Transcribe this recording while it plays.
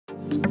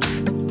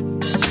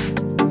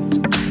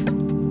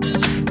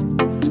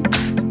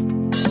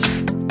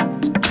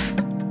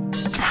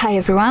Hi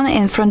everyone,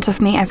 in front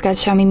of me I've got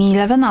Xiaomi Mi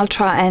 11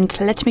 Ultra and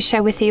let me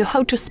share with you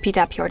how to speed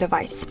up your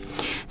device.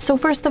 So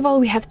first of all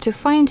we have to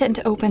find and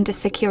open the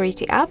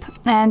security app,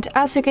 and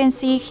as you can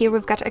see here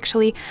we've got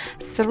actually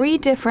three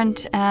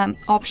different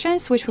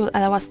options which will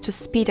allow us to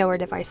speed our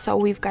device. So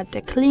we've got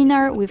the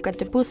cleaner, we've got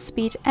the boost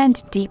speed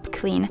and deep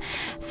clean.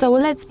 So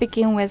let's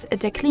begin with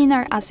the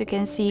cleaner. As you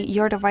can see,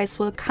 your device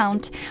will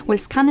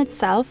scan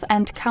itself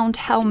and count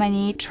how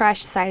many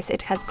trash size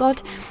it has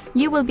got.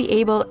 You will be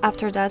able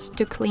after that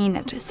to clean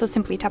it. So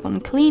simply tap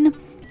on clean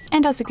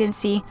and as you can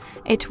see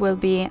it will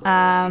be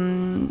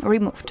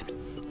removed.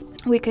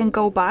 We can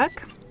go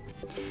back.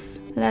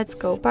 Let's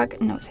go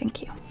back. No,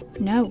 thank you.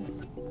 No.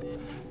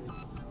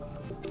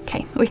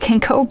 Okay, we can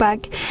go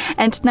back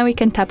and now we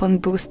can tap on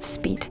boost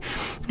speed.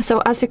 So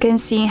as you can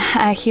see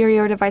here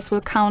your device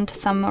will count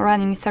some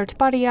running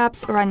third-party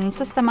apps, running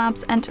system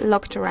apps and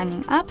locked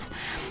running apps,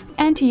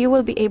 and you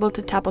will be able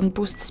to tap on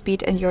boost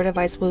speed and your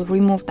device will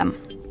remove them.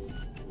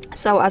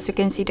 So as you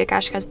can see the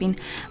cache has been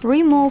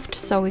removed,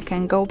 so we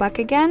can go back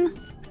again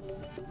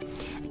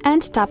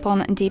and tap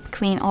on deep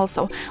clean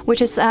also,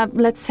 which is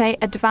let's say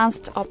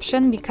advanced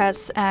option,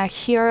 because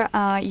here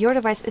your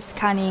device is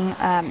scanning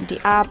the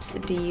apps,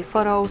 the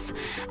photos,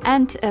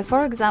 and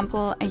for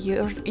example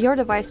your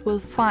device will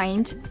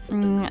find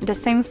the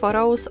same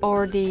photos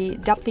or the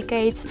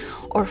duplicates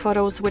or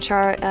photos which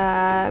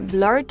are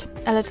blurred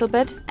a little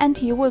bit,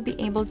 and you will be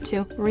able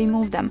to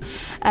remove them.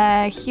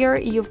 Here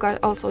you've got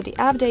also the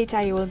app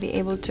data. You will be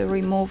able to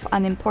remove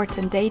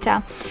unimportant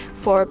data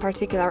for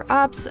particular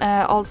apps.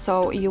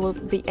 Also you will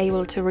be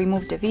able to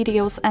remove the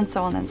videos and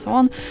so on and so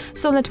on.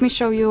 So let me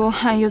show you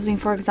using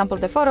for example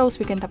the photos.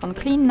 We can tap on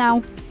clean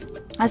now.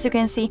 As you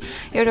can see,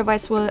 your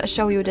device will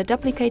show you the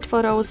duplicate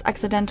photos,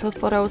 accidental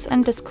photos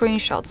and the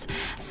screenshots.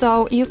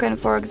 So you can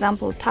for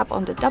example tap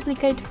on the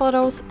duplicate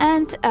photos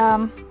and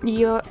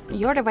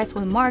your device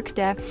will mark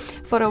the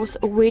photos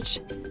which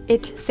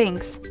it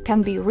thinks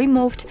can be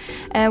removed.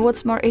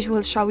 What's more, it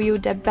will show you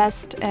the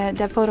best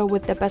the photo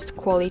with the best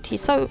quality.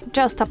 So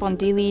just tap on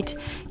delete.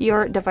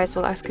 Your device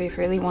will ask you if you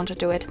really want to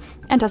do it,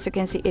 and as you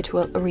can see it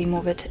will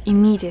remove it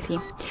immediately.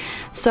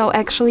 So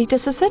actually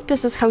this is it.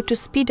 This is how to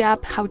speed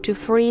up, how to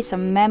free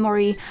some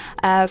memory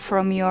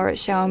from your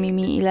Xiaomi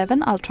Mi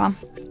 11 Ultra.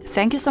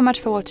 Thank you so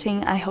much for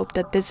watching. I hope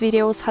that this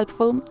video was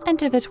helpful,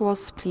 and if it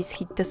was, please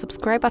hit the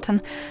subscribe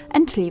button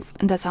and leave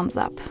the thumbs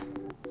up.